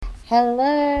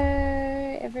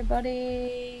Hello,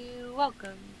 everybody.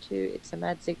 Welcome to It's a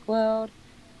Magic World.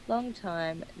 Long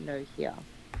time no here.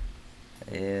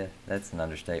 Yeah, that's an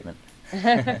understatement.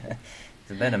 It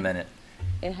It's been a minute.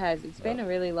 has. It's been Oh, a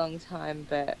really long time,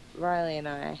 but Riley and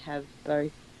I have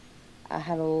both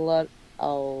had a lot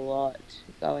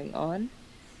going on,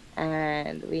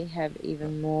 and we have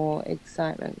even more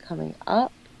excitement coming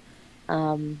up.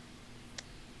 Um,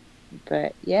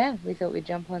 but yeah, we thought we'd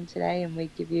jump on today and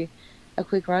we'd give you a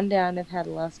quick rundown of how the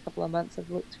last couple of months have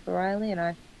looked for Riley and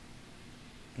I.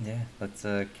 yeah, let's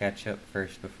catch up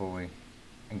first before we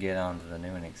get on to the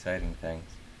new and exciting things.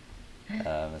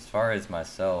 As far as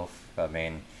myself, I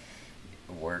mean,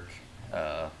 work,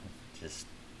 uh, just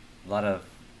a lot of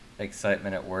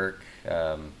excitement at work.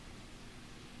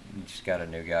 Just got a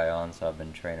new guy on, so I've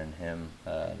been training him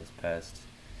this past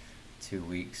 2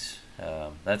 weeks.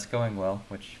 That's going well,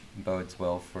 which bodes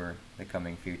well for the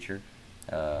coming future,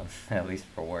 at least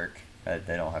for work. They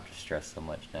don't have to stress so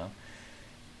much now.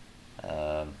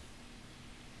 Um,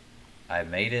 I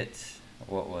made it.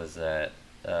 What was that?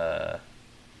 Uh,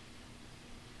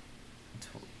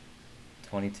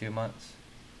 22 months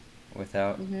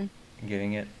without Hmm.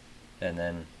 getting it, and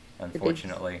then The big,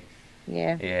 unfortunately,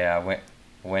 yeah. yeah,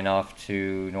 I went off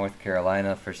to North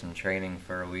Carolina for some training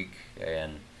for a week,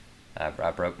 and I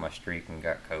broke my streak and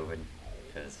got COVID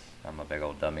because I'm a big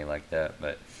old dummy like that.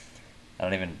 But I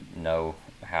don't even know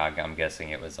how. I'm guessing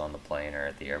it was on the plane or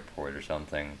at the airport or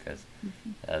something because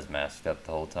Mhm. I was masked up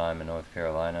the whole time in North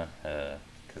Carolina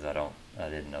because I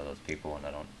didn't know those people and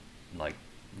I don't like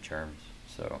germs.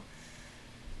 So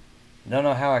don't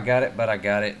know how I got it, but I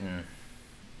got it and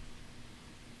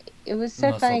It was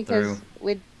so funny muscled through. because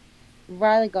we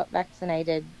Riley got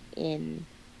vaccinated in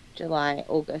July,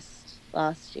 August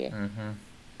last year, Mm-hmm.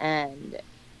 and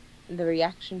the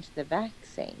reaction to the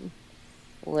vaccine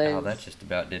Oh, that was just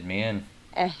about did me in.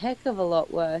 a heck of a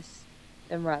lot worse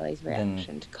than Riley's Then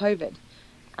reaction to COVID.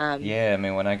 Um, yeah, I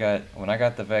mean when I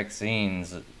got the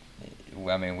vaccines,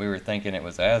 I mean we were thinking it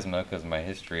was asthma because my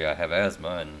history I have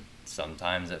asthma and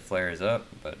sometimes it flares up,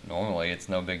 but normally it's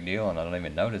no big deal and I don't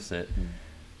even notice it. mm.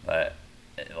 But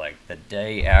like the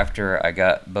day after I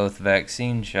got both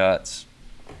vaccine shots,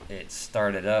 it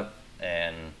started up,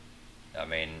 and I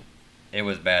mean, it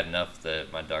was bad enough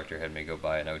that my doctor had me go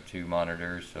buy an O2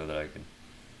 monitor so that I could,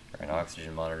 or an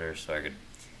oxygen monitor, so I could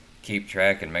keep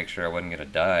track and make sure I wasn't gonna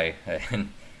die. And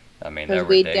I mean, there Because were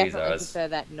we days I definitely was, prefer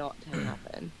that not to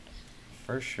happen.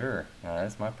 for sure,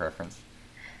 that's my preference.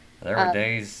 There were Um,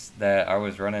 days that I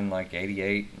was running like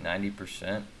 88,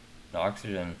 90%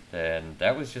 oxygen, and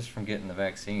that was just from getting the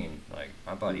vaccine. Like,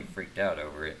 my body freaked out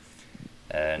over it.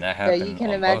 And that so you happened can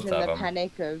on both imagine of the them.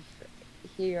 panic of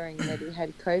hearing that he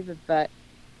had COVID, but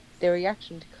the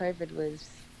reaction to COVID was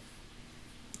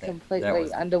That completely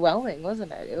was underwhelming,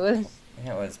 wasn't it? It was.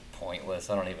 It was pointless.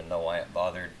 I don't even know why it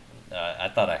bothered. I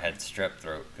thought I had strep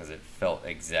throat because it felt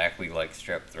exactly like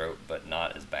strep throat, but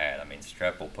not as bad. I mean,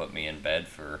 strep will put me in bed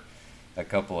for a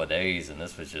couple of days, and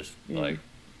this was just like Mm.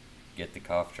 get the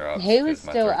cough drops He was because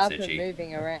my still throat's up and itchy.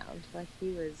 moving around, like he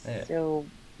was Yeah, still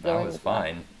I going was with life.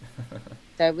 fine.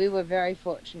 So we were very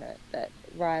fortunate that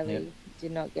Yep. Riley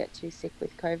did not get too sick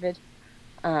with COVID.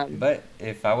 Um, But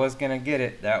if I was gonna get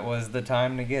it, that was the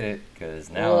time to get it because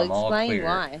now we'll I'm all explain clear.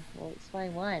 why. We'll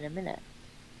explain why in a minute.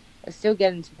 We're still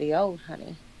getting to the old,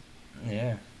 honey.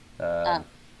 Yeah. Um, Um,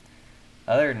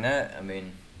 Other than that, I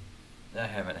mean, I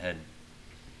haven't had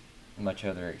much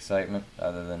other excitement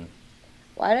other than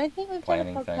well, I don't think we've done a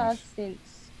planning podcast things.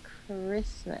 since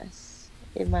Christmas,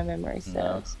 if my memory No.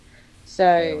 serves. Yeah,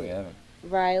 So we haven't.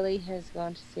 Riley has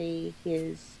gone to see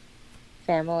his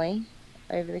family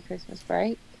over the Christmas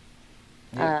break.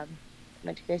 Yep. Um,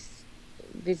 went to go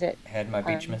visit, Had my um,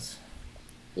 Beachmas.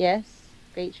 yes,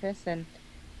 Beatrice, and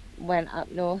went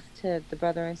up north to the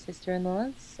brother and sister in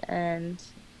laws, and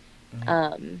Yep.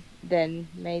 then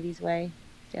made his way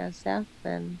down south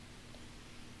and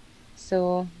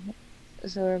saw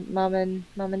saw mum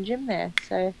and Jim there.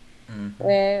 So Mm-hmm.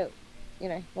 we're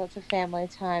lots of family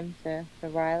time for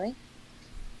Riley,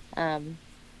 um,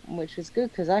 which was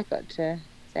good because I got to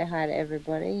say hi to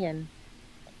everybody and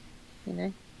you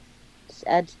know just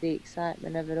add to the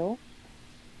excitement of it all.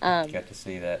 Um, Got to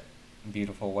see that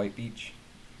beautiful white beach.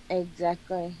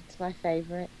 exactly, it's my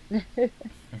favorite.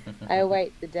 I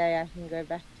await the day I can go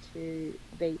back to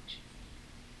the beach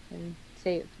and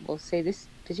see this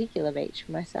particular beach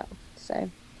for myself.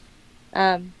 So,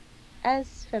 um,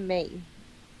 as for me,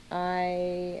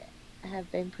 I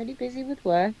have been pretty busy with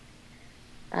work.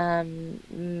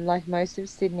 Like most of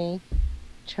Sydney,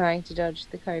 trying to dodge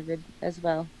the COVID as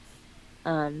well.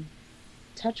 Um,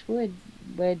 touch wood,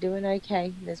 we're doing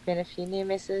okay. There's been a few near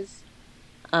misses,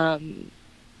 um,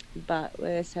 but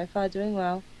we're so far doing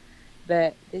well.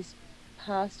 But this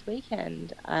past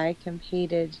weekend, I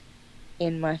competed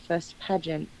in my first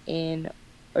pageant in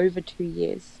over 2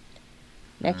 years.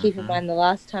 Now, keep in Mm-hmm. mind, the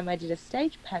last time I did a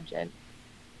stage pageant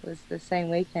was the same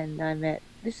weekend I met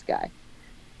this guy.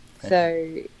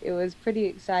 So it was pretty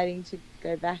exciting to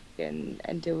go back and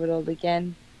do it all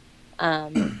again.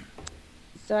 Um,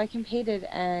 so I competed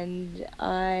and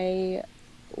I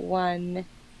won.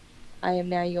 I am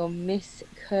now your Miss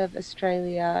Curve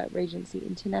Australia Regency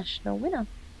International winner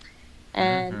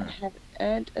and Mm-hmm. have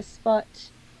earned a spot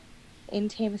in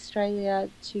Team Australia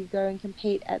to go and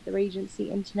compete at the Regency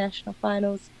International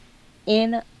Finals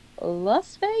in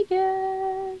Las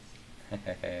Vegas.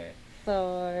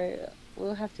 So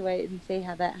we'll have to wait and see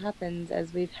how that happens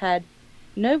as we've had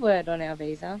no word on our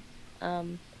visa.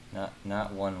 Um,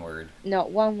 Not one word.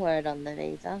 Not one word on the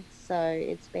visa. So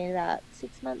it's been about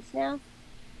 6 months now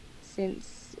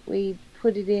since we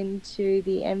put it into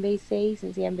the NBC,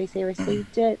 since the NBC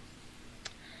received it.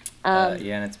 Um,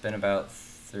 Yeah, and it's been about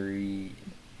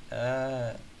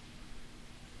uh,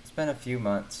 it's been a few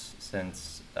months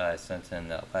since I sent in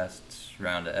that last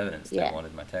round of evidence. They yeah,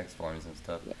 wanted my tax forms and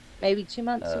stuff. yeah. Maybe 2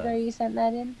 months Uh, ago you sent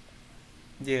that in.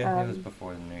 yeah, it was Um,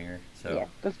 before the new year, so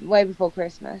yeah, way before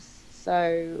Christmas.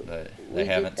 So but they we did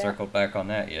haven't that. circled back on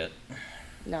that yet.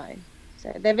 No.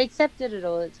 So they've accepted it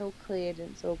all. It's all cleared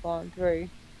and it's all gone through.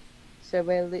 So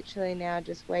we're literally now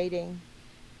just waiting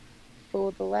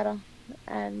for the letter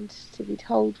and to be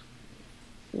told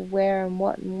where and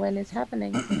what and when is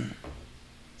happening.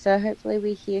 So hopefully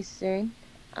we hear soon.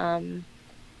 Um,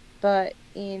 but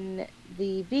in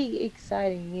the big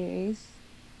exciting news,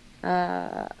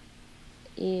 uh,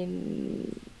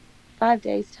 in 5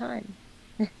 days' time,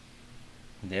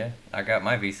 Yeah, I got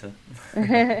my visa.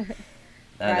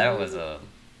 That was Riley a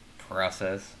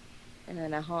process.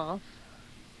 and a half.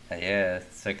 Yeah,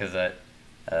 so because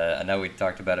I know we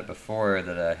talked about it before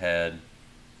that I had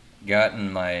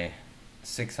gotten my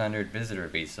 600 visitor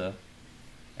visa,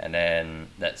 and then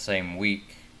that same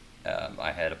week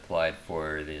I had applied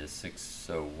for the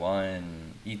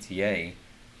 601 ETA,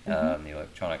 Mm-hmm. the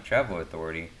Electronic Travel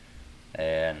Authority,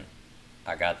 and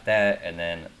I got that, and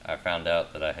then I found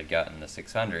out that I had gotten the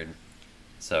 600.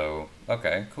 So,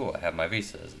 okay, cool, I have my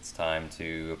visas. It's time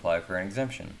to apply for an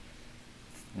exemption.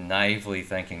 Naively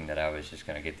thinking that I was just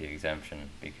going to get the exemption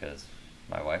because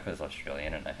my wife is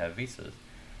Australian and I have visas.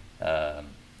 Um,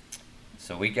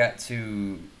 so we got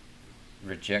to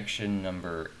rejection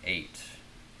number 8,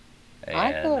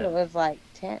 I thought and it was like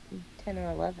 10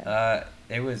 or 11.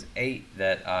 it was 8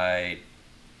 that I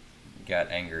got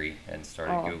angry and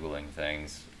started Oh, Googling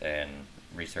things and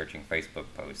researching Facebook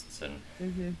posts and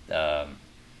mm-hmm. um,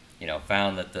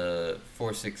 found that the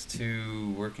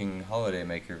 462 working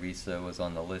holidaymaker visa was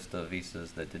on the list of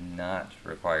visas that did not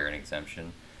require an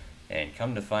exemption, and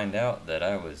come to find out that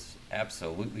I was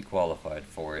absolutely qualified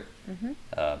for it. Mm-hmm.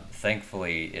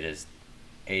 Thankfully, it is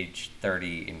age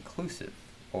 30 inclusive,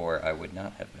 or I would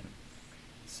not have been.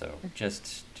 So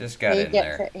just got He in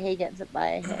gets there. it. He gets it by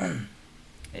a hair.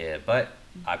 Yeah, but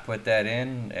I put that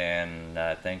in, and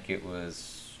I think it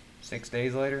was 6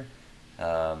 days later.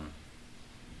 Um,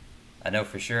 I know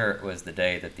for sure it was the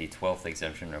day that the 12th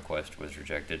exemption request was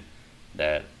rejected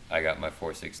that I got my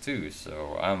 462.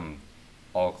 So I'm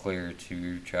all clear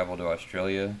to travel to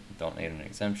Australia. Don't need an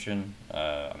exemption.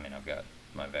 I've got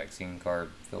my vaccine card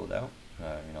filled out.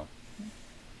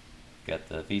 Got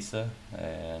the visa,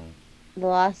 and The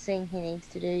last thing he needs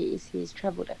to do is his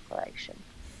travel declaration,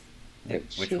 yep,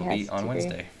 which which he will be has on to do.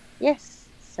 Wednesday. Yes.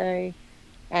 So,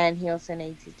 and he also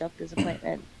needs his doctor's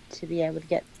appointment to be able to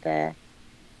get the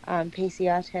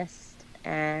PCR test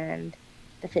and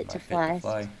the fit My to fit to fly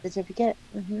fly, certificate.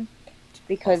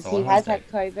 Because also he on has Wednesday. had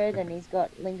COVID and he's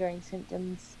got lingering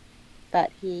symptoms,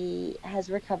 but he has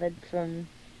recovered from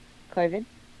COVID.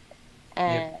 Yep,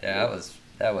 And yeah,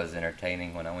 that was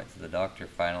entertaining when I went to the doctor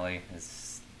finally.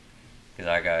 It's because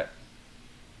I got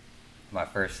my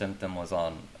first symptom was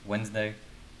on Wednesday,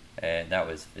 and that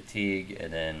was fatigue,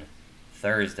 and then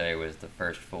Thursday was the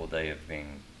first full day of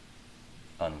being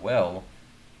unwell,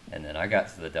 and then I got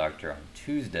to the doctor on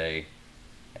Tuesday,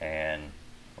 and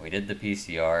we did the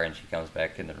PCR, and she comes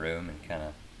back in the room and kind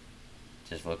of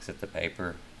just looks at the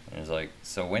paper and is like,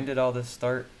 "So when did all this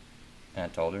start?" And I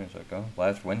told her, and she's like, "Oh,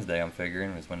 last Wednesday, I'm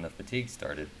figuring, was when the fatigue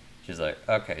started." She's like,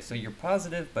 "Okay, so you're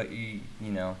positive, but you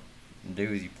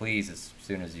do as you please as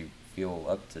soon as you feel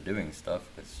up to doing stuff,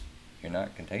 because you're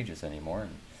not contagious anymore,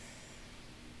 and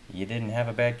you didn't have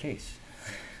a bad case."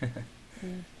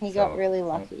 he got So, really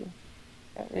lucky.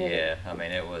 It really Yeah, I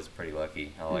mean, it was pretty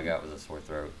lucky. All I mm, got was a sore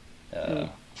throat mm.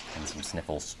 and some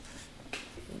sniffles.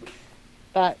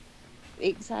 But the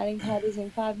exciting part is in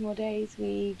 5 more days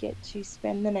we get to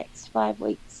spend the next 5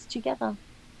 weeks together.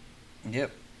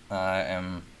 Yep, I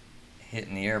am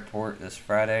hitting the airport this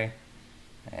Friday,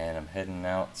 and I'm heading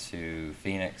out to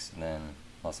Phoenix and then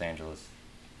Los Angeles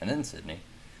and then Sydney,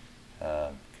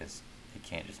 because you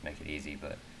can't just make it easy.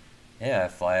 But yeah, I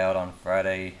fly out on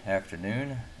Friday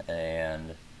afternoon,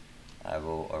 and I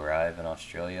will arrive in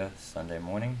Australia Sunday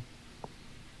morning,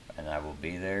 and I will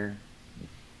be there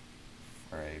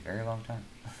for a very long time.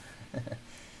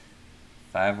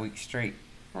 5 weeks straight.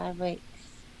 5 weeks.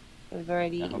 I We've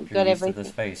hope you're got used to this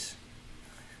everything. face.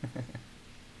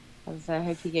 So I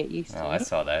hope you get used to Oh, I me.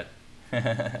 saw that.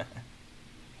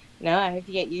 No, I hope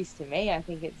you get used to me. I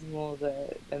think it's more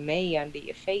the me under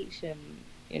your feet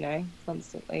and,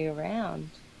 constantly around.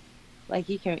 Like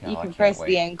you No, I can can't press the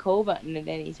wait. end call button at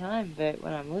any time, but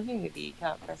when I'm living with you, you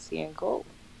can't press the end call.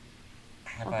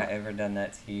 Have I Uh-huh. ever done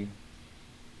that to you?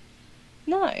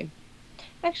 No,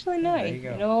 actually, Oh, no. there you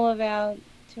In go. all of our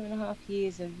 2.5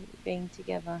 years of being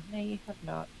together, no, you have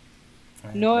not. I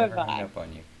have Nor have never hung I. up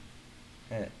on you.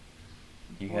 Yeah,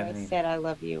 you Or haven't either. said I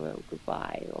love you or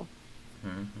goodbye or,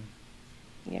 Hmm.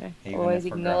 Even always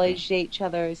if we're grumpy. acknowledged each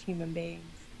other as human beings.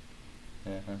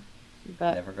 Uh-huh.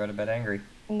 But Never go to bed angry.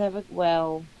 never,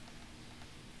 well,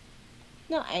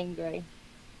 not angry.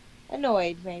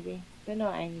 Annoyed, maybe, but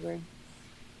not angry.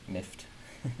 Miffed.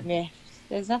 Miffed.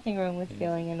 There's nothing wrong with Yeah.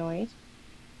 feeling annoyed.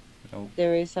 Nope.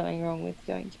 There is something wrong with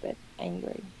going to bed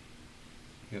angry.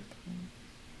 Yep. Mm.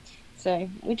 So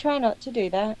we try not to do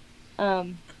that.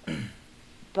 Um,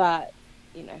 but,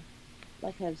 you know,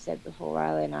 like I've said before,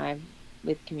 Riley and I,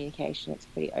 with communication, it's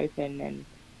pretty open. And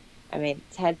I mean,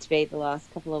 it's had to be the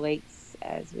last couple of weeks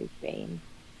as we've been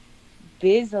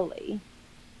busily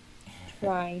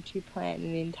trying to plan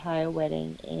an entire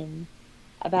wedding in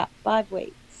about 5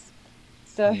 weeks.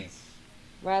 So Yes.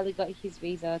 Riley got his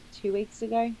visa 2 weeks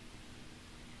ago,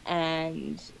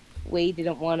 and we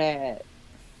didn't want to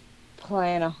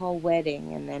plan a whole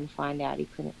wedding and then find out he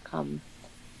couldn't come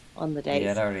on the Yeah, I'd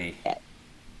dates already yet.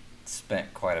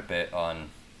 spent quite a bit on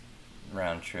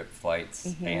round trip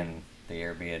flights Hmm. and the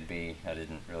Airbnb. I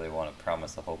didn't really want to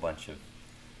promise a whole bunch of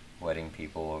wedding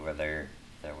people over there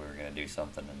that we were going to do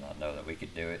something and not know that we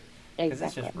could do it because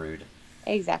it's just Exactly. rude.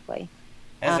 Exactly.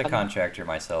 As a Um, contractor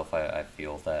myself, I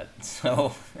feel that.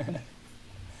 So,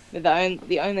 but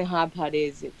the only hard part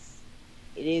is it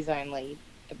is only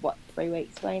what 3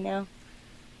 weeks away now.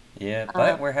 yeah,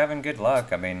 but Um, we're having good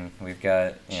luck. I mean, we've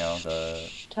got, the.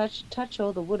 shh, touch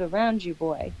all the wood around you,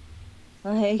 boy.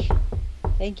 Like,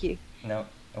 thank you. No,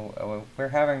 we're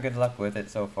having good luck with it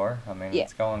so far. I mean, Yeah,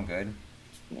 it's going good.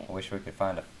 yeah. I wish we could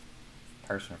find a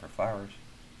person for flowers.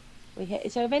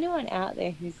 So if anyone out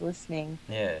there who's listening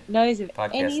Yeah, knows of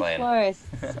podcast any land. florists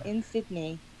in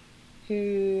Sydney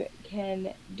who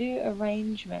can do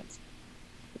arrangements,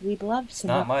 we'd love It's to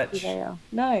know not who much. they are.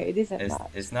 No, it isn't much.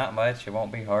 It's not much. It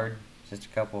won't be hard. Just a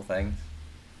couple of things.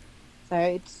 So I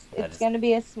it's just. going to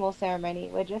be a small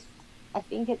ceremony. I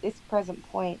think at this present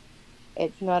point,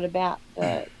 it's not about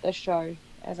the show,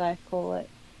 as I call it,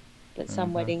 that some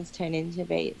Mm-hmm. weddings turn into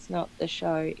be. It's not the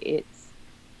show, it's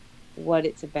what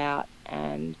it's about.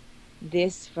 And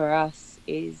this for us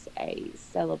is a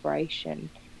celebration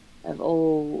of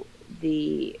all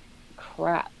the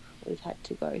crap we've had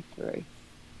to go through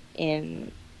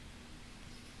in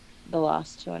the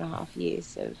last 2.5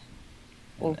 years of, An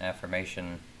well,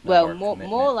 affirmation of our more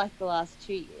commitment. like the last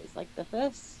 2 years. Like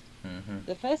Mm-hmm.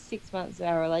 the first 6 months of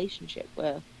our relationship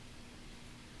were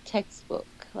textbook.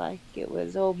 Like it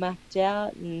was all mapped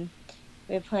out, and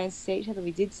we had plans to see each other.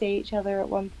 We did see each other at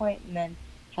one point, and then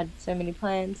had so many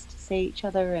plans to see each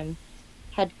other. And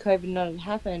had COVID not have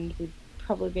happened, we'd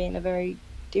probably be in a very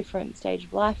different stage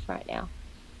of life right now.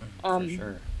 For Um,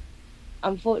 sure.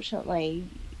 Unfortunately,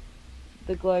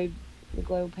 the globe, the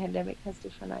global pandemic has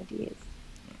different ideas.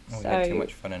 We had too So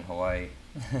much fun in Hawaii.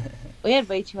 we had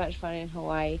way too much fun in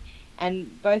Hawaii,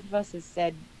 and both of us have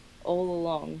said all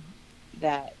along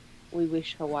that we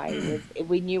wish Hawaii was. If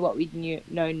we knew what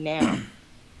know now,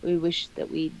 we wish that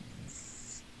we'd,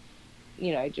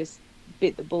 just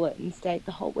bit the bullet and stayed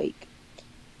the whole week.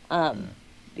 Um, Mm.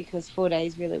 because 4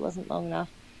 days really wasn't long enough,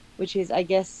 which is, I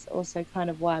guess, also kind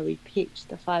of why we picked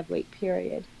the 5 week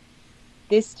period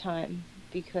this time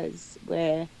because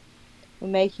we're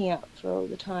making up for all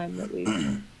the time that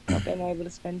we've not been able to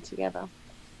spend together.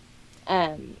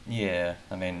 Um, Yeah,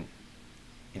 I mean,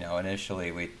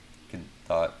 initially we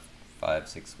thought 5,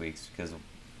 6 weeks because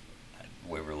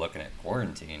we were looking at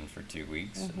quarantine for 2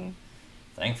 weeks, and mhm.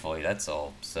 thankfully that's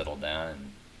all settled down,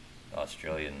 and the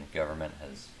Australian government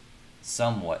has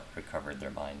somewhat recovered their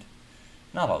mind.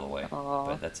 Not all the way, or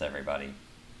but that's everybody.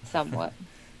 somewhat.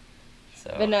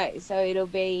 But So, no, so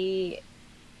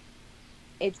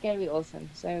it's going to be awesome.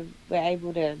 So we're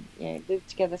able to, live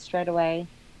together straight away.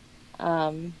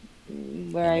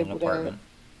 We're in an able to apartment,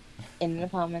 in an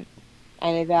apartment,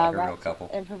 and if like our a real rat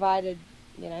couple. and provided,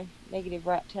 negative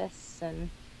rat tests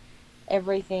and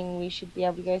everything, we should be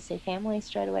able to go see family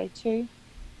straight away too.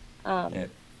 Yeah,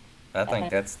 Um, I think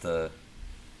and that's the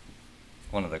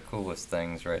one of the coolest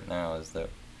things right now is that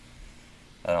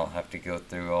I don't have to go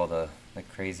through all the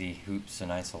crazy hoops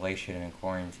and isolation and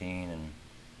quarantine and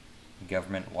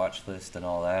government watch list and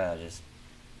all that. I just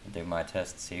do my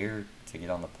tests here to get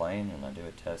on the plane, and I do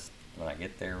a test when I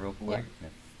get there real yeah, quick.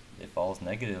 And if it falls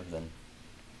negative, then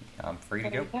I'm free to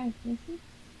there we go. go.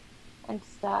 And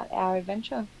start our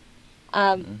adventure.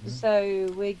 Hmm.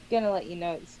 So we're gonna let you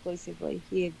know exclusively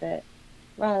here that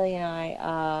Riley and I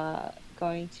are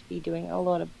going to be doing a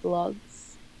lot of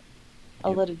blogs, a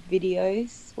Yep. lot of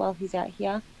videos while he's out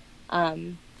here.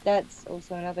 That's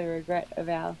also another regret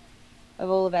of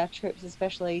all of our trips,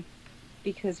 especially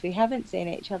because we haven't seen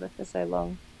each other for so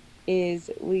long, is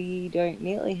we don't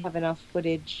nearly have enough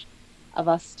footage of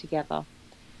us together.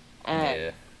 And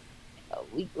Yeah.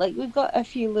 we've got a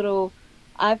few little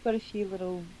I've got a few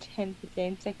little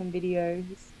 10-15 second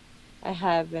videos I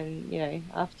have, and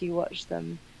after you watch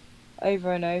them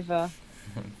over and over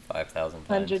 5,000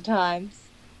 times. 100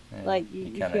 times, Yeah. like you,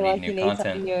 You you kind of feel need like new you need content.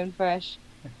 something new and fresh.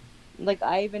 Like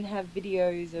I even have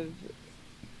videos of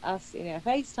us in our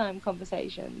FaceTime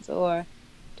conversations or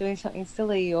doing something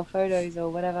silly or photos or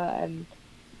whatever, and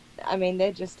I mean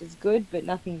they're just as good, but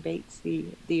nothing beats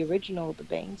the original, the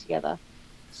being together.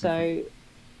 So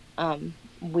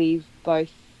we've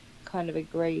both kind of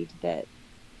agreed that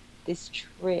this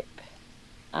trip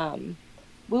um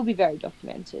will be very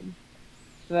documented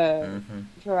for Hmm.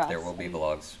 for There us, will be and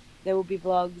vlogs. there will be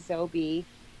vlogs, there will be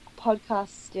podcasts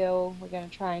still we're going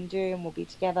to try and do, and we'll be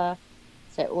together,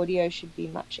 so audio should be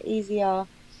much easier.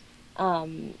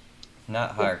 um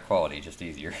Not yeah, higher quality, just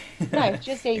easier. no,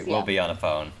 just It will easier, be on a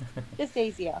phone. just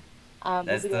easier. We'll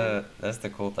That's be doing the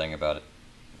cool thing about it.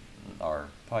 Our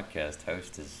podcast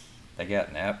host is they got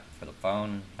an app for the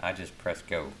phone. I just press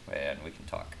go and we can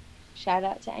talk. shout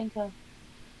out to Anchor.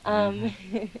 Hmm. um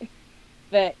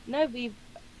but no, we've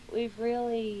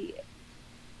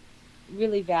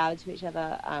really vowed to each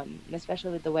other, and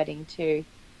especially with the wedding too.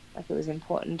 Like it was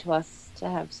important to us to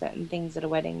have certain things at a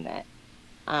wedding that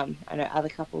I know other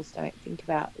couples don't think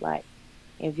about, like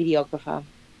videographer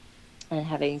and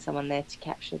having someone there to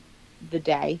capture the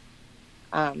day,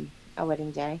 a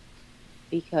wedding day,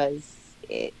 because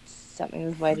it's something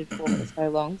we've waited for so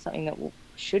long, something that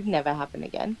should never happen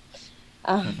again.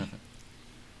 Um,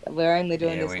 we're only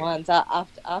doing Yeah, this we once.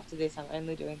 After this, I'm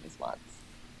only doing this once.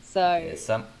 So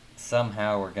yeah,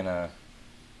 somehow we're gonna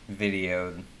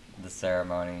video the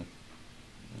ceremony.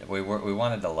 We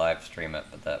wanted to live stream it,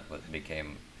 but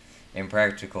became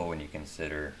impractical when you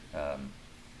consider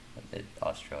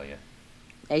Australia.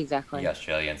 You exactly,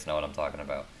 Australians know what I'm talking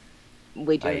about.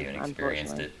 we I do, even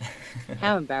experienced unfortunately. it.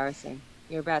 How embarrassing.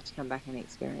 You're about to come back and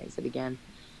experience it again.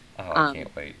 Oh, I Um,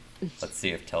 can't wait. Let's see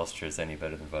if Telstra is any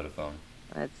better than Vodafone.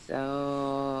 that's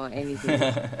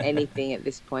anything at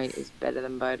this point is better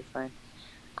than Vodafone.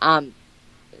 Um,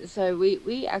 so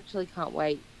we actually can't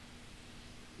wait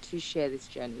to share this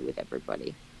journey with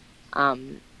everybody.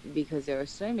 Um, because there are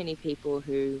so many people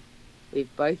who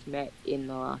we've both met in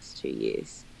the last 2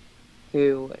 years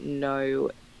who know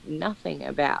nothing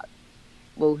about,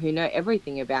 well, who know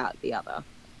everything about the other,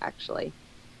 actually,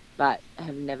 but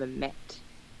have never met,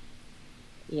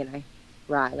 you know,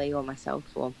 Riley or myself,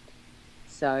 or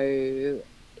so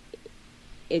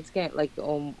it's going like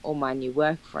all my new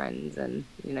work friends, and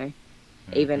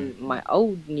Hmm. even my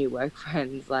old new work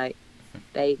friends, like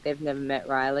they've never met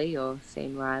Riley or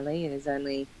seen Riley, and there's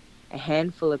only a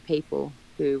handful of people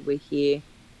who were here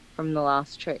from the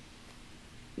last trip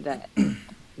that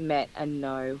met and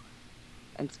know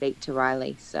and speak to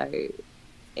Riley. So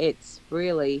it's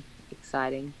really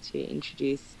exciting to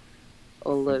introduce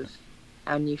all of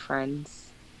our new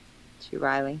friends to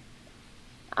Riley.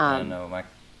 I Um, know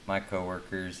my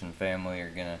coworkers and family are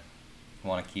gonna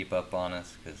want to keep up on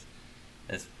us because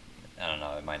it's I don't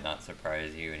know, it might not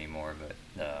surprise you anymore, but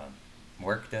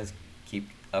work does keep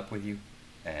up with you.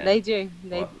 And they do.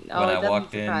 when It I doesn't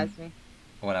walked in surprise me.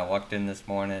 when I walked in this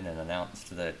morning and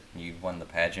announced that you won the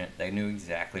pageant, they knew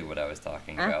exactly what I was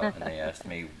talking about, and they asked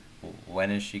me,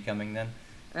 "When is she coming then?"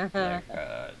 I'm like,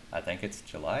 I think it's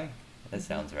July. That hmm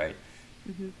sounds right.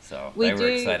 hmm So We they were do.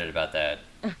 excited about that.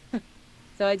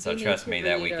 So I So do need trust to me,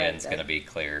 that reiterate weekend's that gonna be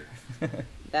clear.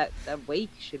 that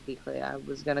week should be clear. I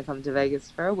was going to come to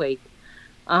Vegas for a week.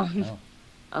 Um, Oh.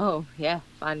 oh yeah,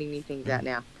 finding new things out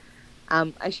now.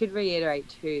 I should reiterate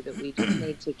too that we just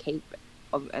need to keep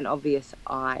an obvious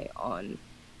eye on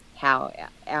how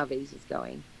our visa's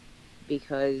going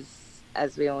because,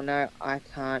 as we all know, I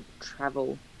can't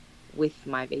travel with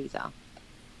my visa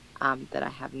that I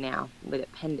have now with it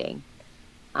pending.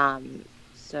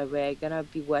 So we're gonna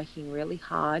be working really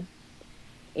hard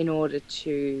in order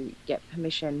to get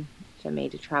permission for me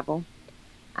to travel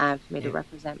and for me to Yeah.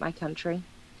 represent my country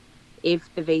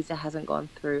if the visa hasn't gone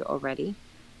through already.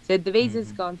 So the visa's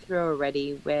Mm-hmm. gone through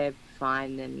already, we're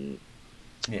fine. And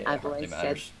Yeah, it I've hardly always said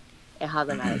matters. it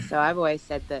hardly matters. So I've always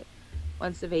said that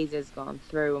once the visa's gone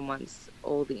through and once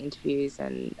all the interviews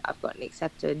and I've gotten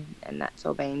accepted and that's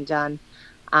all been done,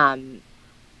 um,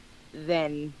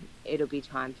 then it'll be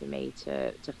time for me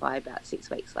to fly about 6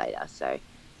 weeks later. So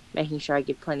making sure I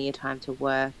give plenty of time to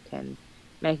work and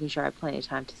making sure I have plenty of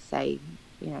time to say,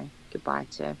 goodbye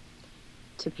to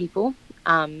people.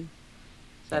 So And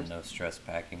I've no stress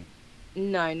packing.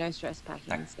 no stress I,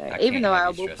 packing. So I even can't though have I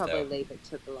you will stressed probably out. leave it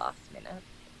to the last minute,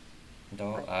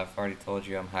 No, like, I've already told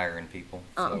you I'm hiring people,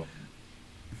 oh, so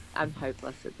I'm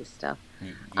hopeless at this stuff.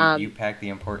 you Um, pack the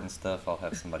important stuff. I'll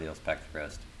have somebody else pack the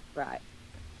rest. right.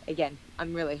 Again,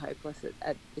 I'm really hopeless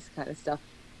at this kind of stuff.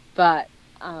 But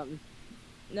um,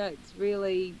 no, it's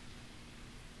really,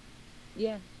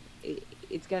 yeah,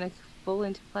 it's going to fall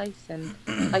into place. And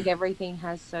like everything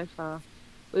has so far,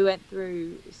 we went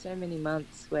through so many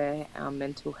months where our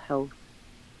mental health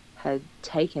had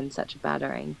taken such a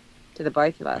battering to the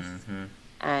both of us. Mm-hmm.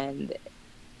 And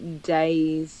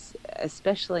days,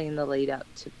 especially in the lead up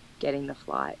to getting the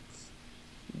flights,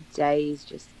 days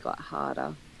just got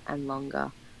harder and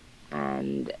longer.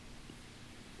 And,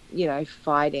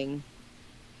 fighting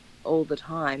all the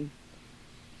time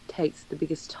takes the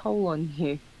biggest toll on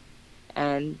you.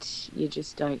 And you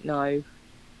just don't know,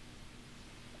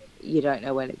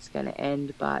 when it's going to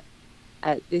end. But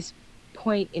at this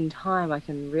point in time, I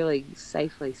can really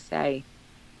safely say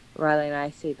Riley and I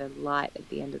see the light at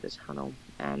the end of the tunnel.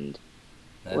 And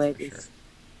That's we're for sure. just,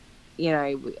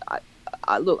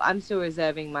 look, I'm still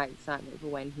reserving my excitement for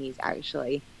when he's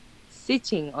actually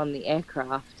sitting on the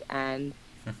aircraft and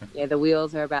the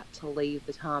wheels are about to leave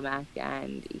the tarmac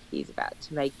and he's about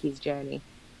to make his journey.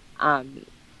 Um,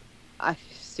 I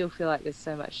still feel like there's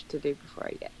so much to do before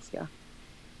he gets here.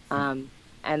 Um,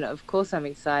 and of course I'm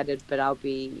excited, but I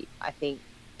think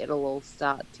it'll all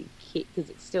start to kick because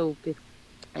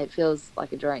it feels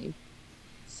like a dream.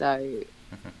 So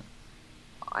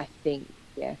I think,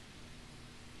 yeah,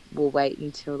 we'll wait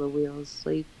until the wheels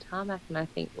leave tarmac, and I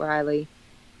think Riley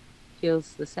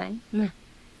feels the same.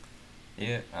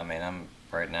 Yeah, I mean,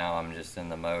 right now. I'm just in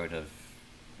the mode of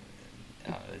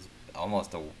it's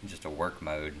almost just a work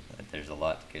mode. Like, there's a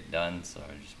lot to get done, so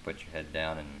just put your head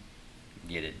down and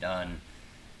get it done.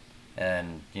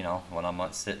 And when I'm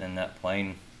not sitting in that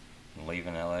plane and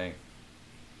leaving LA,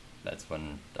 that's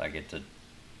when I get to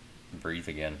breathe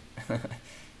again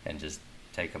and just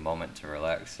take a moment to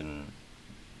relax and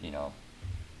you know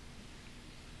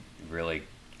really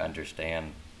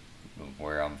understand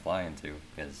where I'm flying to,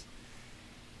 because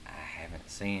I haven't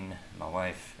seen my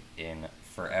wife in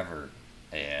forever,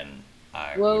 and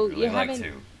I would Well, really like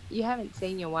to. you haven't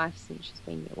seen your wife since she's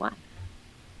been your wife.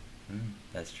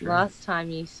 That's true. Last time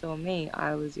you saw me,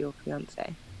 I was your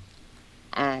fiance,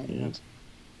 Yeah. and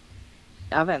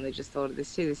I've only just thought of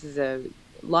this too. This is a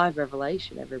live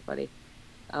revelation, everybody.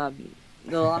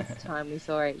 The last time we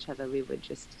saw each other, we were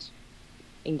just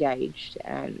engaged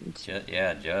and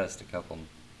Just a couple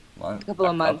months. a couple A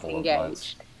of months couple of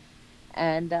months. engaged.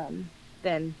 And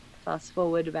then fast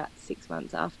forward about 6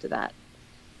 months after that,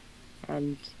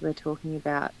 and we're talking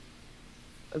about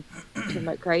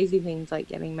crazy things like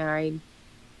getting married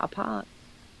apart.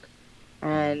 Hmm.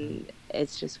 And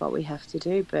it's just what we have to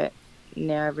do. But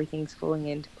now everything's falling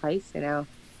into place and our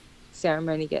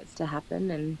ceremony gets to happen.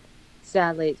 And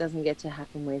sadly, it doesn't get to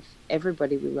happen with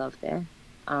everybody we love there.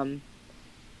 Um,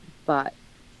 but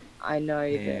I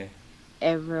know that Yeah.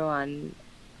 everyone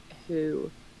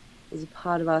who is a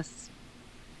part of us,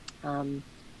 um,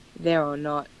 there or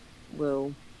not,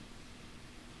 will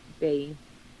be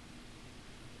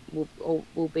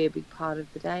will be a big part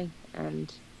of the day,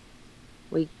 and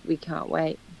we can't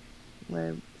wait.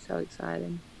 We're so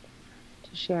excited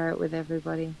to share it with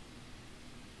everybody.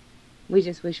 We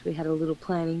just wish we had a little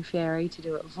planning fairy to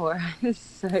do it for us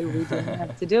so we didn't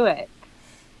have to do it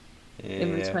in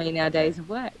Yeah. between our I mean, days of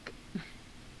work.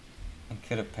 I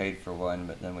could have paid for one,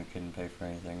 but then we couldn't pay for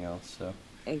anything else. So you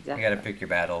got to Exactly. pick your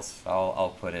battles.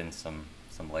 I'll put in some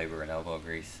some labor and elbow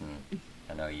grease, and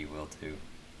I know you will too,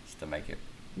 just to make it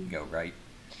go right.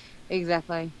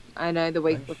 Exactly. I know the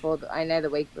week Which, before. I know the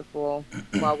week before,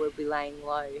 while we'll be laying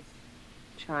low,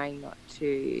 trying not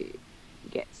to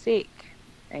get sick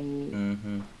and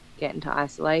mm-hmm. get into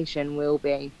isolation,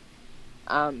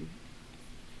 um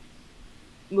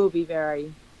we'll be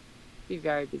very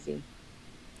busy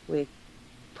with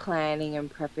planning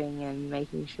and prepping and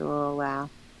making sure all our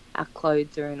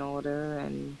clothes are in order,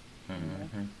 and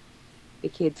Mm-hmm. the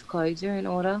kids' clothes are in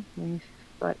order. We've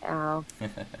got our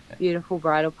beautiful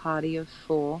bridal party of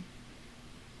 4,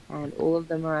 and all of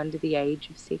them are under the age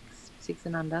of 6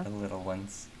 and under, The little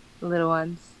ones. the little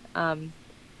ones.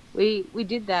 We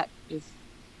did that just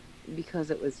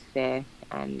because it was fair,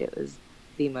 and it was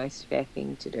the most fair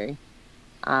thing to do.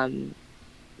 Um,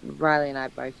 Riley and I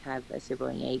both have a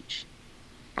sibling each,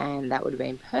 and that would have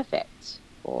been perfect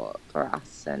for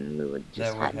us, and we would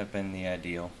just That would had have been the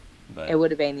ideal, it but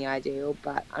would have been the ideal,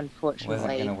 but wasn't gonna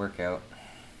unfortunately, work out.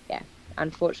 yeah,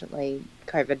 unfortunately,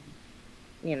 COVID,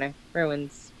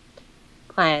 ruins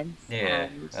plans, Yeah,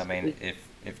 and I mean, we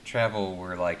if travel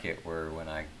were like it were when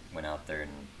I went out there in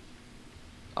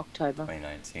October.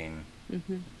 2019,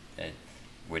 Mhm. it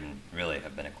wouldn't really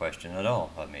have been a question at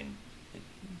all. I mean,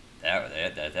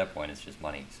 at that point, it's just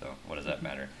money. So what does that Mhm.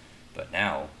 matter? But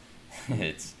now,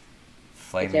 it's It's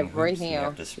flaming hoops everything you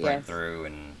have to else. sprint Yes. through,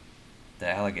 and the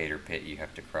alligator pit you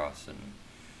have to cross, and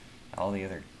all the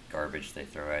other garbage they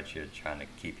throw at you trying to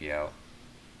keep you out.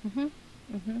 Mhm.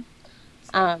 Mhm.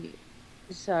 So, Um.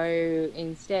 So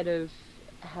instead of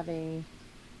having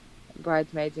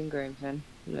bridesmaids and groomsmen,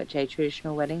 which a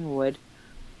traditional wedding would,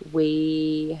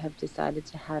 we have decided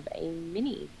to have a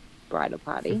mini bridal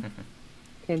party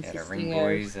get our ring consisting of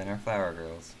boys and our flower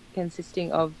girls.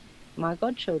 consisting of my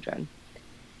godchildren.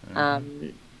 Mm-hmm.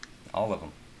 Um, All of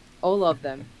them. all of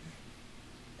them,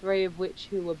 3 of which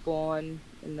who were born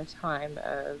in the time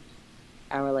of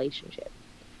our relationship.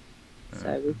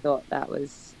 So we Mm-hmm. thought that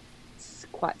was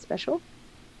quite special,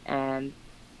 and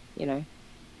you know,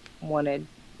 wanted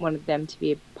wanted them to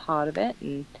be a part of it,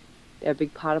 and they're a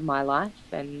big part of my life,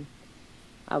 and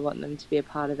I want them to be a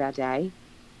part of our day.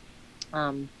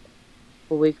 Um,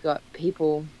 well, we've got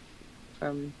people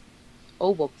from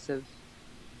all walks of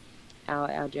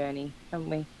our journey, haven't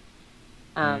we?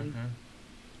 Um,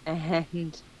 Mm-hmm.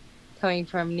 and coming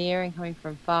from near and coming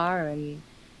from far, and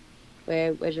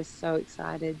we're just so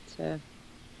excited to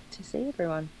see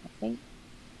everyone. I think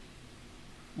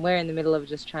we're in the middle of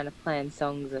just trying to plan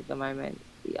songs at the moment.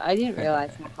 I didn't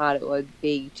realize how hard it would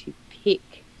be to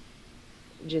pick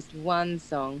just one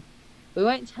song. We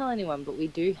won't tell anyone, but we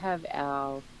do have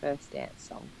our first dance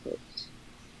song picked.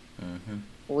 Mm-hmm.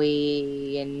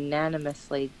 We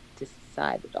unanimously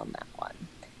decided on that one.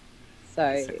 So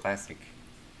It's a classic.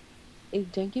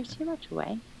 don't give too much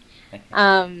away.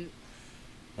 Now Um,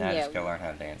 I yeah, just gotta learn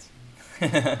how to dance.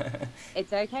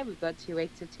 it's okay. We've got 2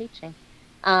 weeks of teaching.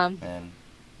 Um, And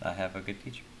I have a good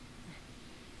teacher.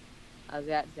 I was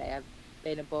about to say I've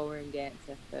been a ballroom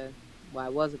dancer I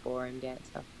was a ballroom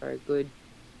dancer for a good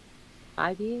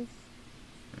 5 years,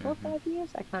 four or Mm-hmm. 5 years.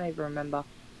 I can't even remember.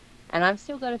 And I've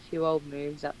still got a few old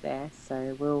moves up there,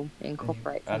 so we'll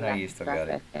incorporate I some of know that you into still our got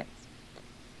it. first dance.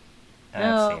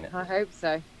 I've Oh, seen it. I hope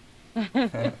so.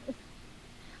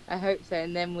 I hope so.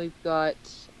 And then we've got,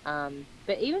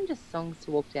 but even just songs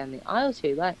to walk down the aisle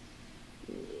to. Like,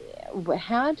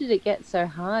 how did it get so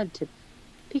hard to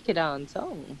pick a darn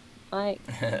song? Like,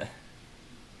 you It's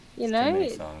too know, many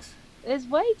songs. there's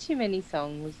way too many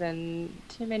songs and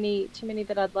too many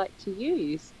that I'd like to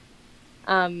use.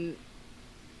 Um,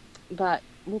 but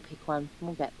we'll pick one.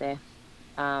 We'll get there.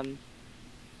 Um,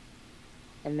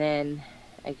 and then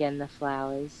again the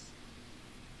flowers.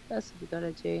 What else have we got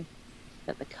to do?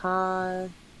 Got the car.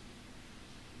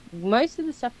 Most of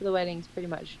the stuff for the wedding's pretty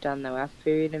much done though. Our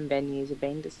food and venues have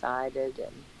been decided,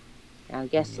 and our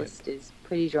guest Yep. list is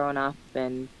pretty drawn up.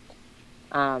 And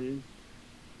um,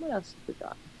 what else have we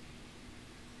got?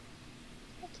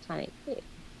 That's a tiny bit.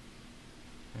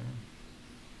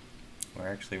 Mm. We're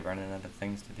actually running out of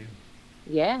things to do.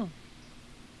 Yeah,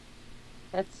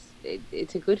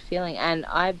 it's a good feeling, and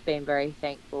I've been very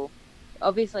thankful.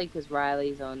 Obviously, because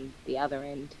Riley's on the other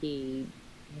end, he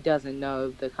doesn't know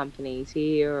of the companies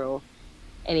here or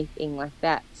anything like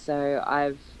that. So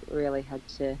I've really had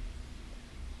to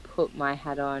put my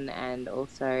hat on, and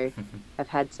also have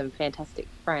had some fantastic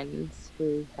friends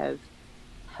who have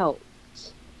helped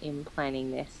in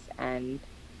planning this and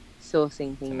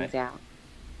sourcing It's, ama- things out.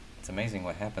 it's amazing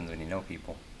what happens when you know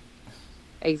people.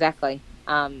 Exactly.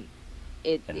 And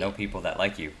know people that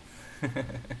like you.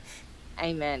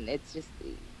 Amen. It's just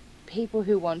people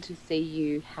who want to see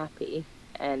you happy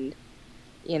and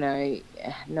know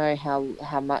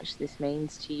how much this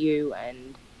means to you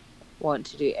and want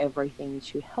to do everything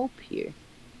to help you.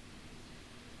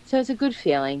 So it's a good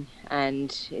feeling,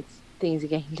 and things are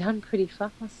getting done pretty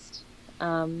fast.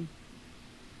 Yeah,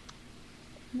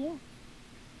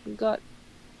 we've got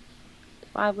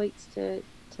 5 weeks to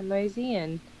mosey,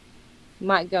 and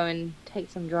might go and take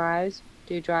some drives.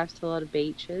 Do drives to a lot of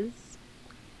beaches.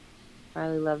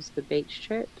 Riley loves the beach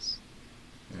trips.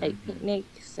 Take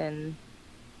picnics and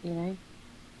hang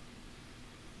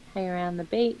around the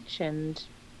beach and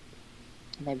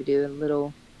maybe do a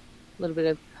little bit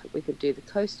of. We could do the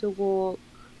coastal walk,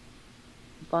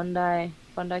 Bondi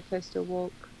coastal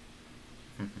walk.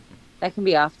 That can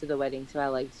be after the wedding, so our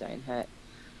legs don't hurt.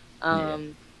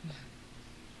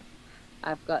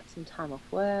 I've got some time off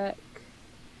work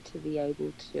to be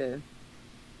able to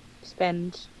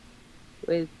spend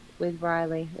with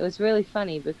Riley. It was really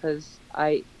funny because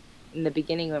in the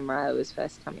beginning when Riley was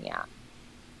first coming out,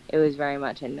 it was very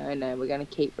much a no, we're going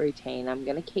to keep routine. I'm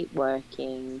going to keep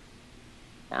working.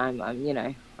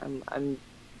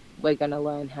 we're going to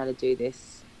learn how to do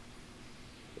this,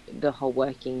 the whole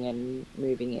working and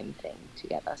moving in thing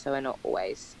together. So we're not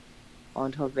always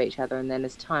on top of each other. And then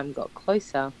as time got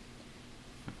closer,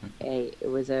 it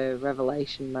was a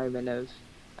revelation moment of,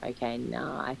 okay,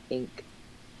 I think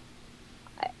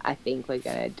we're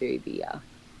going to do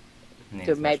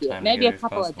maybe a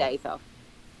couple of days off.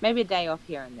 Maybe a day off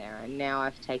here and there, and now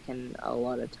I've taken a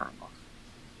lot of time off.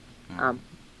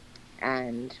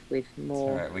 And with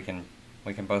more, it's all right.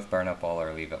 We can both burn up all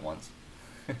our leave at once.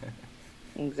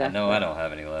 Exactly. I know I don't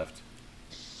have any left.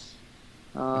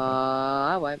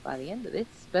 I won't by the end of this,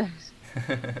 but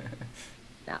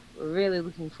no, we're really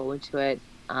looking forward to it.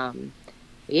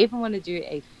 We even want to do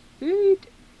a food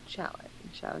challenge.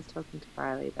 I was talking to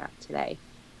Riley about today.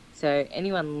 So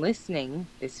anyone listening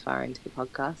this far into the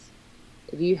podcast,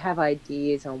 if you have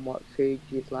ideas on what food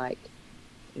you'd like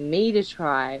me to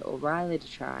try or Riley to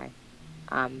try,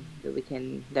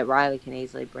 that Riley can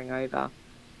easily bring over,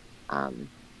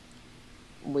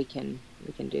 we can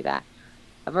do that.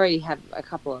 I've already had a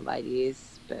couple of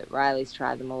ideas, but Riley's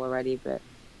tried them all already. But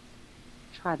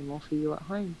try them all for you at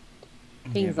home.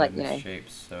 Things like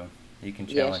shapes, so you can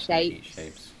challenge me to eat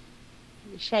shapes.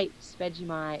 Shapes,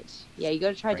 Vegemite. Yeah, you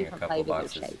got to try different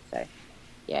flavors of shapes. So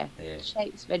yeah,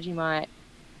 shapes, Vegemite,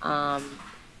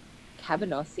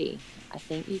 cabanossi. I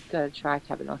think you've got to try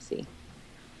cabanossi.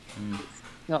 It's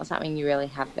not something you really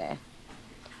have there.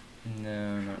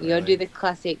 No, not really. You got to do the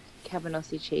classic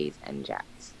cabanossi cheese and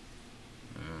jats.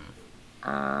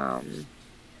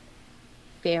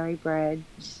 Fairy bread.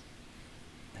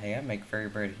 Hey, I make fairy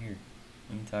bread here.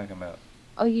 What are you talking about?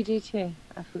 Oh, you do too?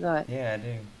 I forgot. Yeah, I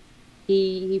do.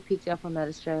 He picked up on that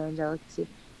Australian delicacy.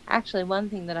 Actually, one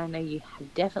thing that I know you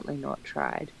have definitely not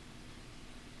tried.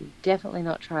 You've definitely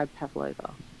not tried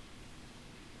pavlova.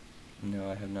 No,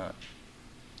 I have not.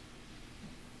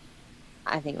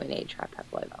 I think we need to try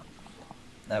pavlova.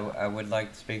 I would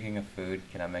like, speaking of food,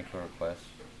 can I make a request?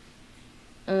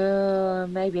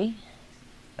 Maybe.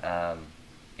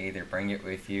 Either bring it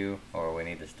with you or we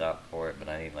need to stop for it, but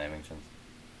I need lamingtons.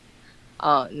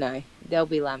 Oh, no. There'll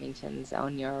be lamingtons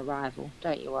on your arrival.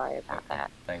 Don't you worry about that.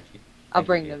 Thank you. I'll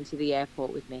bring them to the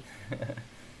airport with me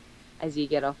as you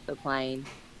get off the plane.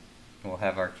 We'll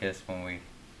have our kiss when we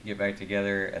get back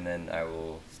together, and then I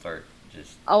will start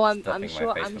just I'm stuffing sure,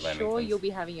 my face with lamingtons. I'm sure you'll be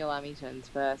having your lamingtons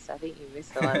first. I think you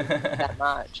missed the lamingtons that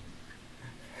much.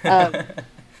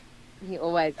 He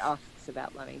always asks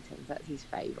about lamingtons. That's his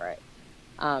favourite.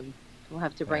 We'll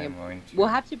have to bring We'll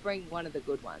have to bring one of the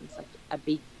good ones, like a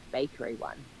big bakery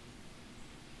one.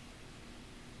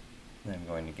 I'm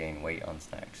going to gain weight on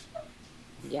snacks.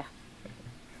 Yeah.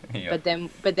 Yep.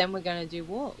 But then we're going to do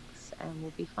walks, and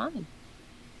we'll be fine.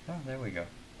 Oh, there we go.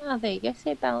 Oh, there you go.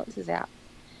 See, it balances out.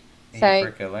 Eat a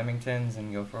brick of lamingtons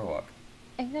and go for a walk.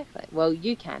 Exactly. Well,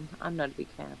 you can. I'm not a big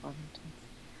fan of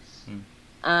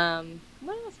lamingtons.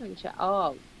 What else have we tried?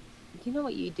 Oh, you know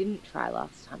what you didn't try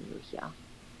last time you were here?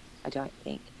 I don't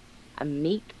think. A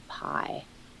meat pie.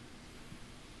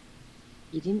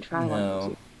 You didn't try one, did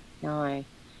you? No.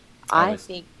 I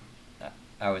think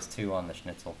I was too on the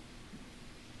schnitzel.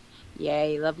 Yeah,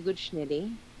 you love a good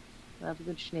schnitty.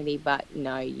 But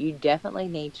no, you definitely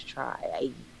need to try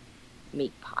a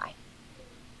meat pie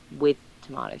with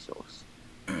tomato sauce.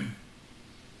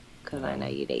 Because I know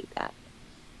you'd eat that.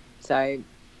 So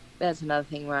that's another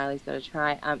thing Riley's got to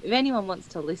try. If anyone wants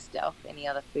to list off any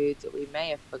other foods that we may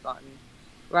have forgotten,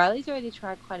 Riley's already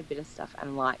tried quite a bit of stuff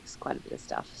and likes quite a bit of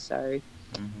stuff. So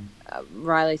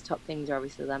Riley's top things are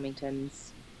obviously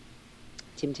lamingtons,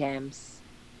 Tim Tams,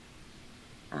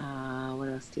 What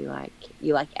else do you like?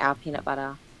 You like our peanut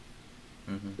butter.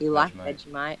 You like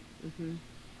Vegemite. Vegemite.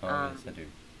 Oh yes, I Um, do.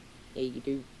 yeah, you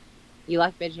do. You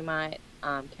like Vegemite.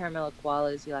 Caramel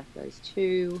koalas. You like those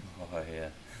too. Oh yeah.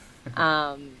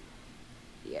 Um,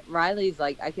 yeah, Riley's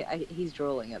like he's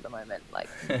drooling at the moment, like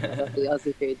thinking of the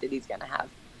Aussie food that he's gonna have.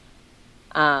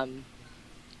 Um,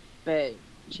 but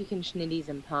chicken schnitties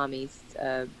and palmies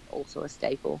are also a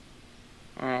staple,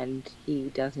 and he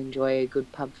does enjoy a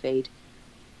good pub feed,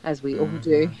 as we all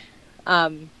do. Mm-hmm.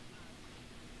 Um,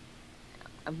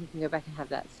 and we can go back and have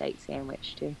that steak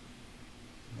sandwich too.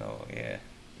 Oh yeah.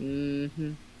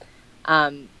 hmm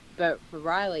but for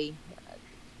Riley,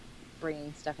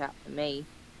 bringing stuff out for me,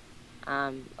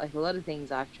 like a lot of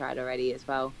things I've tried already as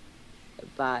well.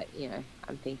 But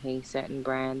I'm thinking certain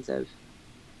brands of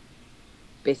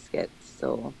biscuits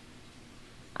or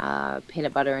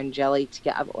peanut butter and jelly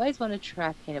together. I've always wanted to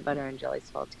try peanut butter and jelly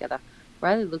swirled together.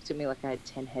 Riley looked at me like I had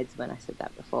 10 heads when I said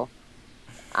that before.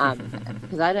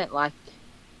 Because I don't like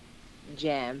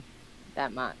jam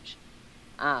that much.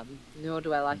 Nor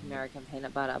do I like American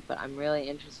peanut butter, but I'm really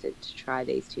interested to try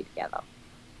these two together.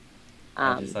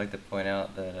 I just Um, like to point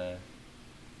out that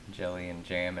jelly and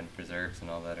jam and preserves and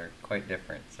all that are quite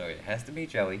different. So it has to be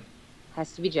jelly.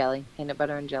 has to be jelly, peanut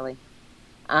butter and jelly.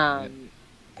 Yep.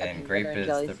 A And peanut butter grape and is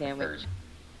jelly the preferred. sandwich,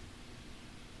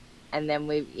 and then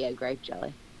yeah, grape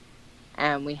jelly,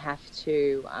 and we have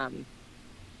to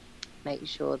make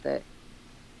sure that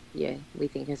we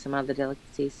think of some other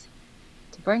delicacies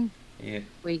to bring. Yeah.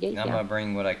 We get I'm here. gonna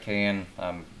bring what I can.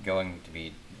 I'm going to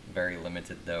be very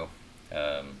limited though.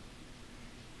 Um,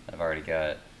 I've already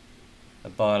got a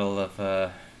bottle of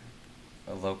a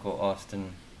local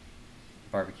Austin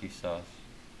barbecue sauce.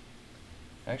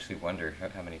 I actually wonder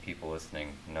how many people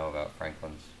listening know about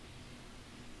Franklin's.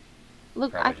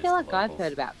 Look, I Probably feel just the like I've locals.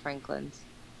 heard about Franklin's.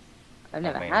 I've I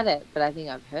never mean, had it, but I think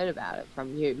I've heard about it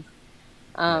from you.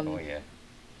 oh Um, yeah.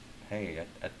 Hey,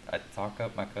 I talk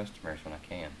up my customers when I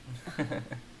can.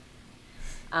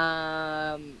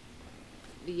 um,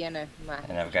 no, might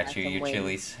And have to I've try got you some your wings.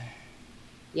 chilies.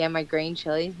 Yeah, my green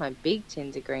chilies, my big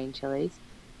tins of green chilies.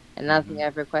 Another Mm-hmm. thing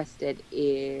I've requested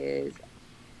is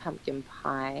pumpkin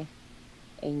pie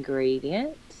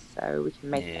ingredients, so we can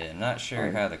make that Yeah, not at sure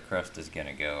home. how the crust is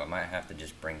gonna go. I might have to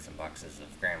just bring some boxes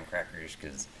of graham crackers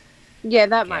because Yeah,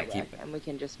 that might can't work, keep it. and we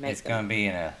can just It's make them. gonna be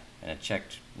in a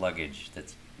checked luggage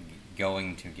that's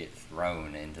going to get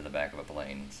thrown into the back of a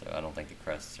plane. So I don't think the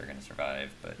crusts are gonna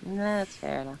survive. But No, that's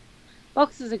fair enough.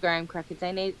 Boxes of graham crackers,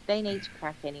 they need to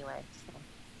crack anyway. So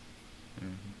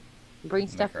bring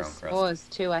we'll stuff make for our own crust. s'mores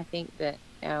too. I think that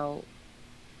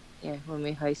when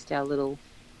we host our little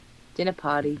dinner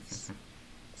parties,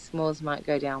 s'mores might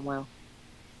go down well.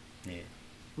 Yeah.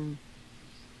 Mm.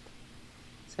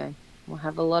 So we're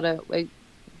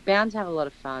bound to have a lot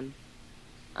of fun.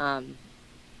 Um,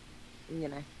 you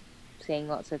know, seeing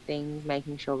lots of things,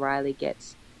 making sure Riley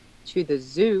gets to the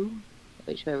zoo,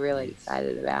 which we're really Yes.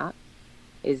 excited about,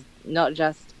 is not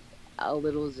just a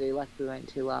little zoo like we went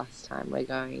to last time. We're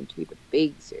going to the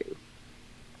big zoo,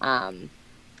 um,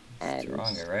 It's and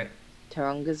Taronga, right?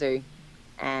 Taronga Zoo,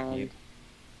 Yep. and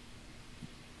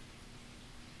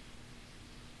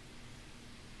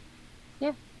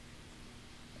yeah,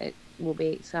 it will be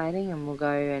exciting, and we'll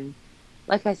go and,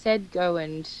 like I said, go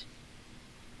and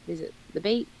visit the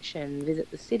beach and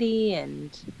visit the city,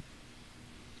 and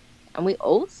we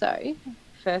also,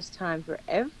 first time for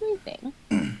everything,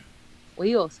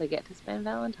 we also get to spend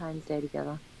Valentine's Day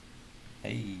together.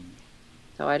 Hey.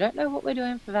 So I don't know what we're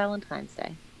doing for Valentine's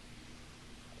Day.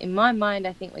 In my mind,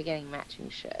 I think we're getting matching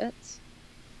shirts.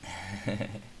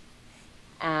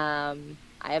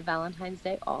 I have Valentine's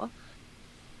Day off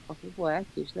of work.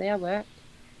 Usually I work.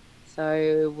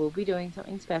 So we'll be doing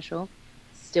something special.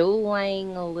 Still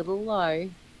laying a little low,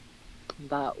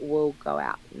 but we'll go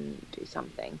out and do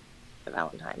something for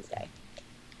Valentine's Day.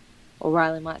 Or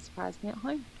Riley might surprise me at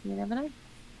home. You never know.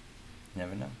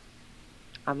 Never know.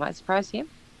 I might surprise him.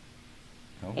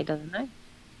 Oh, He doesn't know.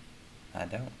 I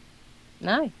don't.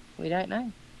 No, we don't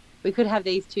know. We could have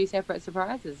these two separate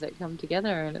surprises that come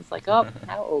together, and it's like, oh,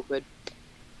 how awkward.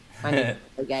 I need to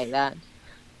delegate that.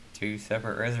 Two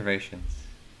separate reservations.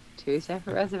 Two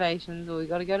separate reservations, or we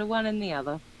got to go to one and the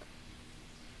other.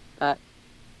 But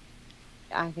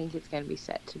I think it's going to be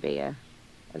set to be a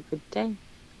good day,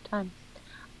 time.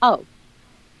 Oh,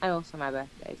 and also my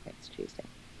birthday is next Tuesday.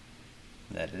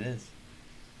 That it is.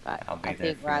 But I'll be I there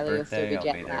think for your Riley will still birthday. be I'll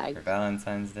jet be there for lagged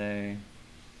Valentine's Day.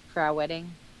 for our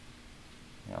wedding.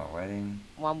 Our wedding.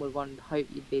 One would want to hope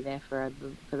you'd be there for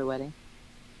the wedding.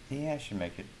 Yeah, I should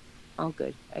make it. Oh,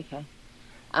 good. Okay.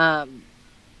 Um,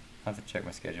 I'll have to check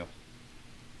my schedule.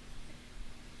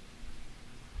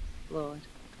 Lord.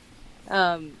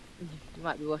 You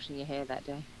might be washing your hair that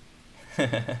day.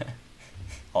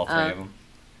 All three Um, of them.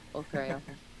 all three of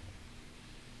them.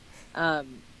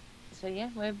 So yeah,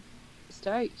 we're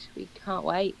stoked. We can't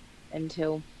wait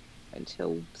until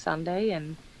Sunday,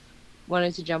 and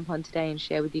wanted to jump on today and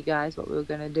share with you guys what we were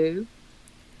gonna do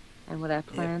and what our Yep,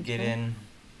 plans get were. in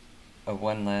a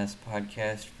one last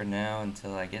podcast for now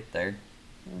until I get there.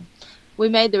 Yeah. We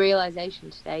made the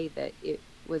realization today that it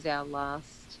was our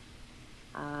last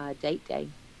date day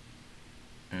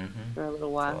Mm-hmm. for a little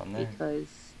So while I'm there.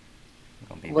 because I'm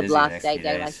gonna be would busy the last next few date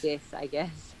day like days. this, I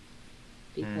guess,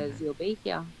 because Mm-hmm. you'll be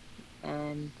here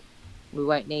and we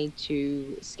won't need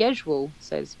to schedule,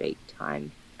 so to speak,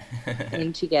 time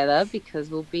in together because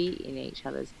we'll be in each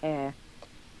other's hair.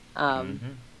 Um,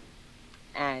 Mm-hmm.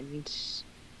 and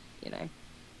you know,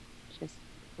 just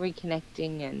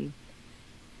reconnecting and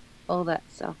all that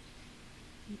stuff.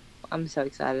 I'm so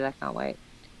excited. I can't wait.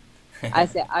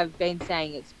 I've been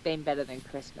saying it's been better than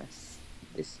Christmas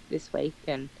this week,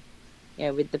 and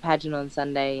with the pageant on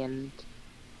Sunday, and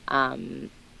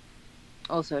um,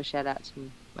 also a shout out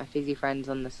to my fizzy friends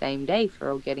on the same day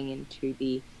for all getting into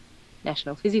the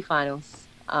national fizzy finals.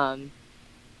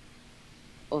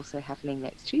 Also happening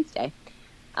next Tuesday.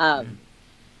 Mm.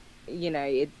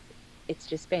 Um, it's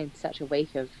just been such a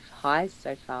week of highs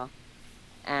so far,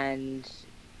 and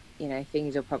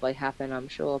things will probably happen, I'm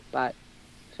sure, but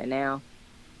for now,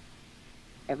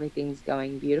 everything's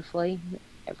going beautifully.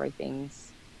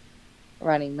 Everything's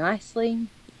running nicely.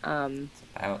 It's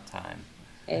about time.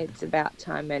 It's about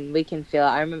time, and we can feel it.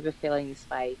 I remember feeling this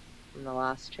way from the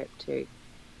last trip too,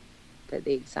 that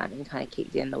the excitement kind of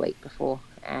kicked in the week before,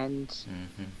 and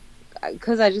Mm-hmm.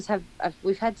 because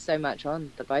we've had so much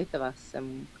on, the both of us,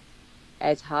 and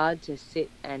it's hard to sit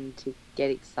and to get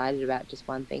excited about just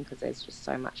one thing because there's just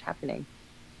so much happening.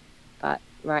 But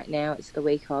right now it's the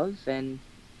week of, and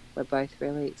we're both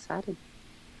really excited.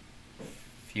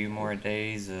 Few more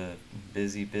days of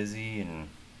busy and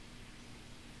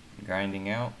grinding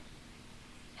out,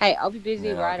 Hey, I'll be and busy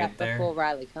then I'll right up get there. before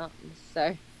Riley comes.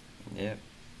 So, Yep.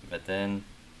 But then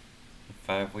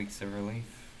 5 weeks of relief,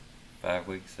 5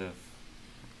 weeks of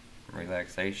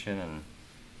relaxation, and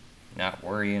not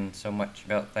worrying so much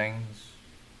about things.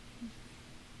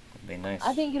 It'd be I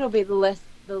nice. think it'll be the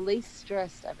least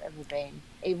stressed I've ever been,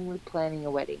 even with planning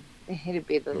a wedding. It'd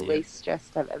be the Yep. least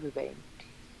stressed I've ever been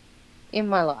in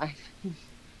my life.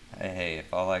 Hey,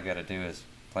 if all I gotta do is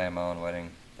plan my own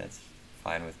wedding, that's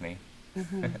fine with me.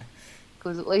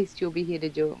 Because at least you'll be here to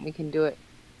do it, and we can do it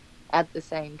at the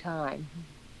same time.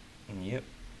 Yep.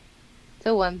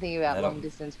 So one thing about That'll. long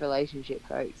distance relationship,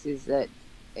 folks, is that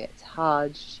it's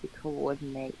hard to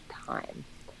coordinate time.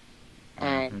 Mm-hmm.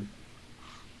 And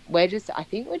I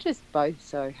think we're just both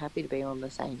so happy to be on the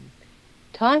same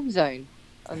time zone,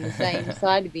 on the same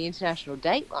side of the international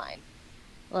date line.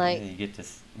 Yeah, Like, you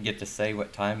get to say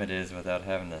what time it is without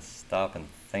having to stop and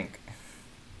think.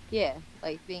 yeah,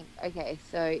 like think, okay,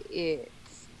 so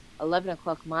it's 11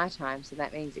 o'clock my time, so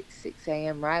that means it's 6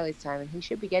 a.m. Riley's time, and he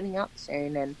should be getting up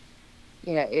soon. And,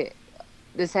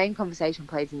 the same conversation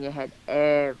plays in your head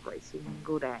every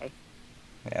single day.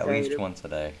 Yeah, at So least once a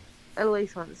day. at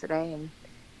least once a day. And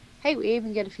hey, we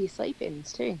even get a few sleep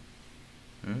ins too.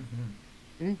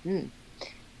 Mm-hmm. Mm-hmm.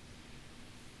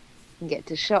 And get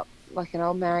to shop like an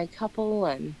old married couple,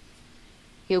 and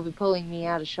he'll be pulling me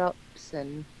out of shops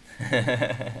and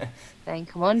saying,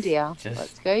 "Come on, dear, just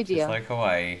let's go, just dear." like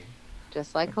Hawaii.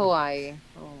 Just like Hawaii.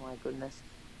 Oh my goodness.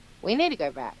 We need to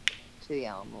go back to the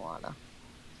Ala Moana.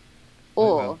 We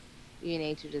will. Or you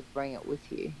need to just bring it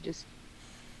with you. Just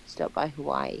stop by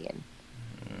Hawaii and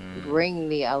Mm, bring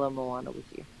the Ala Moana with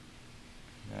you.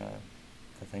 uh,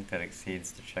 I think that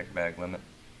exceeds the check bag limit.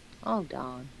 Oh,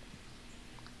 darn.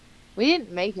 We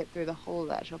didn't make it through the whole of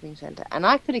that shopping centre. And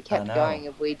I could have I kept know. going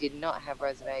if we did not have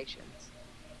reservations.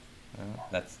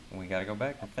 We gotta go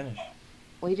back and finish.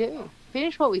 We do.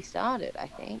 Finish what we started, I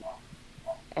think,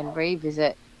 and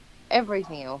revisit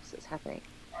everything else that's happening.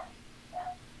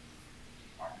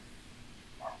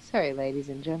 Sorry, ladies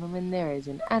and gentlemen, there is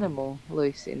an animal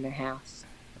loose in the house.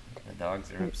 The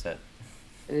dogs are upset.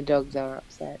 The dogs are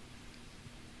upset.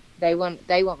 They want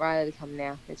Riley to come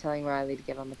now. They're telling Riley to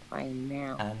get on the plane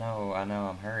now. I know.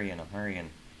 I'm hurrying.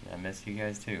 I miss you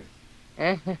guys too.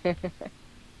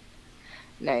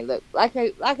 No, look, like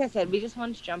I said, we just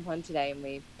wanted to jump on today, and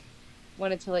we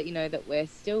wanted to let you know that we're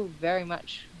still very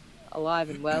much alive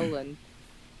and well, and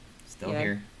Still you know,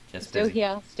 here, just still busy.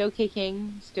 here, still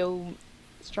kicking, still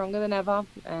stronger than ever.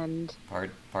 And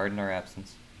Pardon our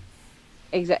absence.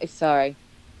 exactly, sorry,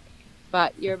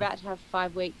 but you're about to have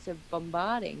 5 weeks of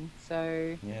bombarding,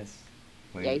 so Yes.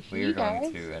 Yay We for we are you going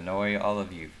guys. to annoy all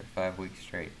of you for 5 weeks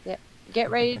straight. Yep. Get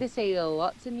ready to see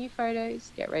lots of new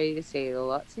photos. Get ready to see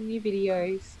lots of new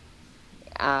videos.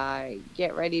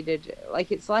 Get ready to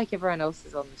like it's like everyone else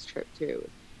is on this trip too,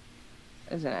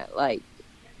 isn't it? Like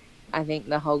I think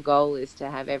the whole goal is to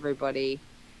have everybody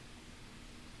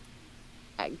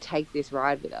take this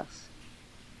ride with us.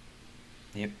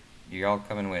 Yep, you're all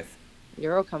coming with.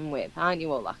 You're all coming with, aren't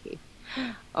you all lucky?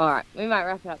 All right, we might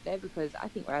wrap it up there because I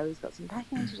think Riley's got some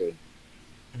packing to do.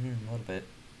 A little bit.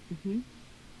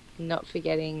 Not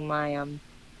forgetting my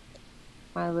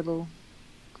little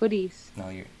goodies. No,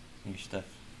 your stuff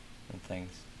and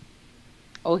things.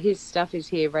 All his stuff is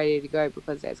here ready to go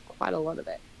because there's quite a lot of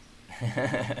it.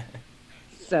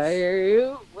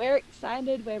 So we're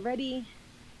excited, we're ready,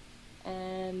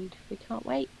 and we can't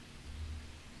wait.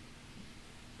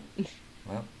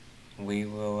 Well, we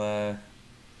will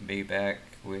be back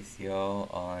with y'all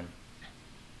on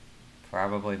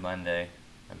probably Monday.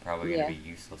 I'm probably gonna Yeah. be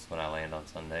useless when I land on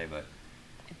Sunday, but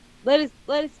Let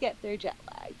us get through jet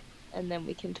lag and then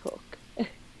we can talk.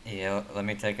 yeah, let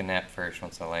me take a nap first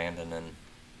once I land, and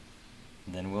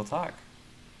then we'll talk.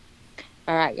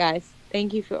 All right, guys.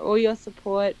 Thank you for all your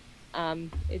support.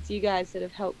 It's you guys that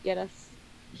have helped get us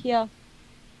here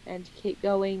and to keep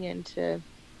going and to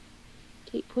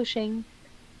keep pushing.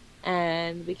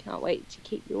 And we can't wait to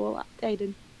keep you all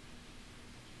updated.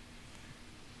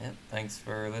 Yep, thanks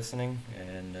for listening,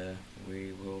 and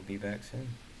we will be back soon.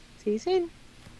 See you soon.